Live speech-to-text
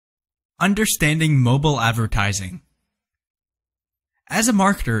Understanding mobile advertising. As a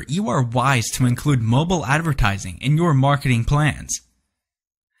marketer, you are wise to include mobile advertising in your marketing plans.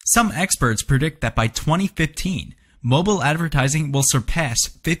 Some experts predict that by 2015, mobile advertising will surpass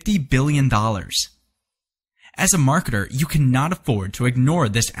 $50 billion. As a marketer, you cannot afford to ignore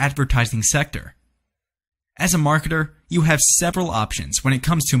this advertising sector. As a marketer, you have several options when it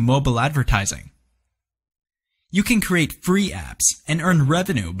comes to mobile advertising. You can create free apps and earn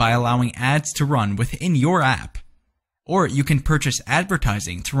revenue by allowing ads to run within your app. Or you can purchase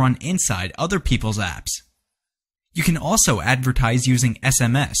advertising to run inside other people's apps. You can also advertise using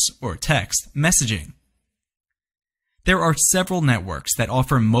SMS or text messaging. There are several networks that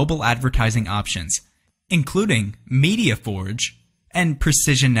offer mobile advertising options, including MediaForge and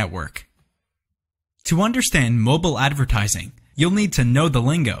Precision Network. To understand mobile advertising, you'll need to know the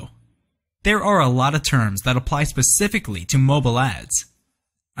lingo. There are a lot of terms that apply specifically to mobile ads.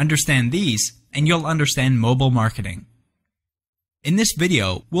 Understand these, and you'll understand mobile marketing. In this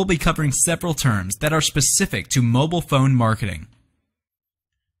video, we'll be covering several terms that are specific to mobile phone marketing.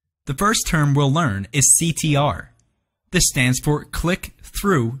 The first term we'll learn is CTR. This stands for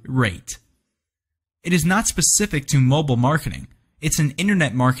click-through rate. It is not specific to mobile marketing. It's an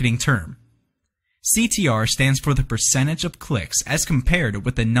internet marketing term. CTR stands for the percentage of clicks as compared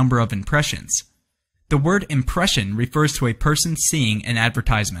with the number of impressions. The word impression refers to a person seeing an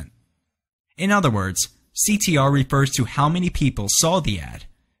advertisement. In other words, CTR refers to how many people saw the ad,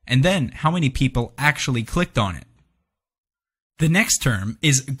 and then how many people actually clicked on it. The next term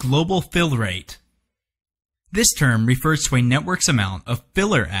is global fill rate. This term refers to a network's amount of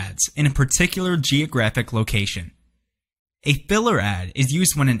filler ads in a particular geographic location. A filler ad is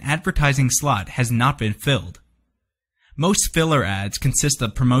used when an advertising slot has not been filled. Most filler ads consist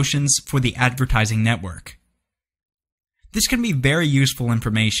of promotions for the advertising network. This can be very useful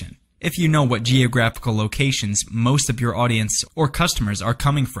information if you know what geographical locations most of your audience or customers are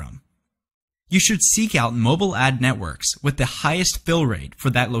coming from. You should seek out mobile ad networks with the highest fill rate for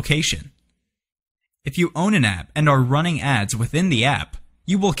that location. If you own an app and are running ads within the app,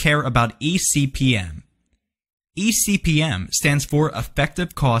 you will care about eCPM. eCPM stands for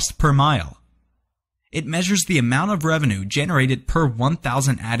effective cost per mile. It measures the amount of revenue generated per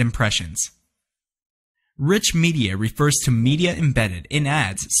 1,000 ad impressions. Rich media refers to media embedded in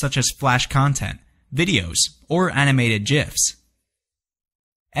ads such as flash content, videos, or animated GIFs.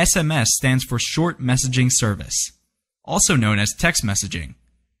 SMS stands for short messaging service, also known as text messaging.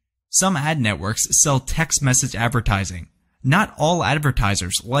 Some ad networks sell text message advertising. Not all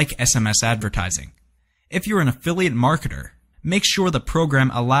advertisers like SMS advertising. If you're an affiliate marketer, make sure the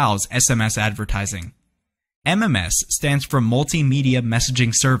program allows SMS advertising. MMS stands for Multimedia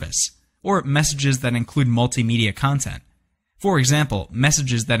Messaging Service, or messages that include multimedia content. For example,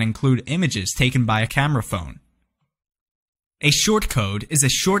 messages that include images taken by a camera phone. A short code is a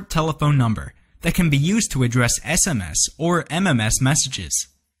short telephone number that can be used to address SMS or MMS messages.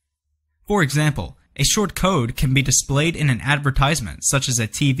 For example, a short code can be displayed in an advertisement such as a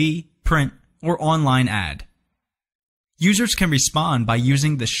TV, print, or online ad. Users can respond by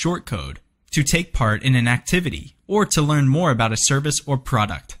using the short code to take part in an activity or to learn more about a service or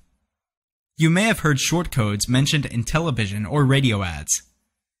product. You may have heard short codes mentioned in television or radio ads.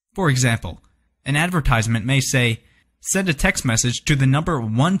 For example, an advertisement may say, "Send a text message to the number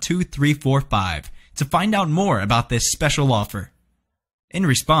 12345 to find out more about this special offer." In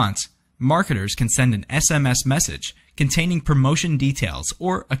response, marketers can send an SMS message containing promotion details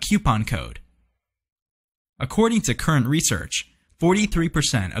or a coupon code. According to current research,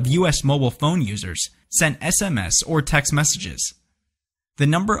 43% of US mobile phone users send SMS or text messages. The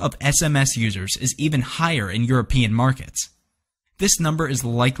number of SMS users is even higher in European markets. This number is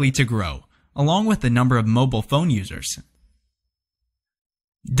likely to grow, along with the number of mobile phone users.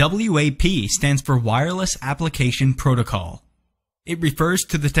 WAP stands for Wireless Application Protocol. It refers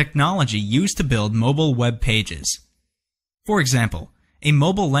to the technology used to build mobile web pages. For example, a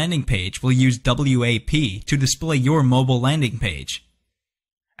mobile landing page will use WAP to display your mobile landing page.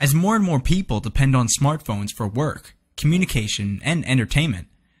 As more and more people depend on smartphones for work, communication, and entertainment,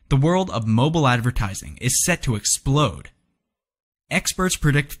 the world of mobile advertising is set to explode. Experts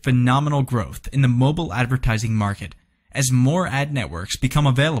predict phenomenal growth in the mobile advertising market as more ad networks become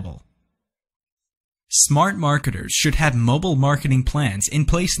available. Smart marketers should have mobile marketing plans in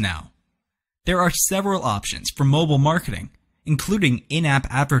place now. There are several options for mobile marketing, including in-app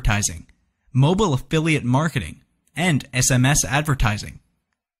advertising, mobile affiliate marketing, and SMS advertising.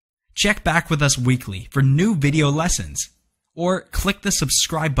 Check back with us weekly for new video lessons, or click the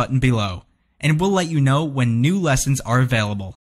subscribe button below, and we'll let you know when new lessons are available.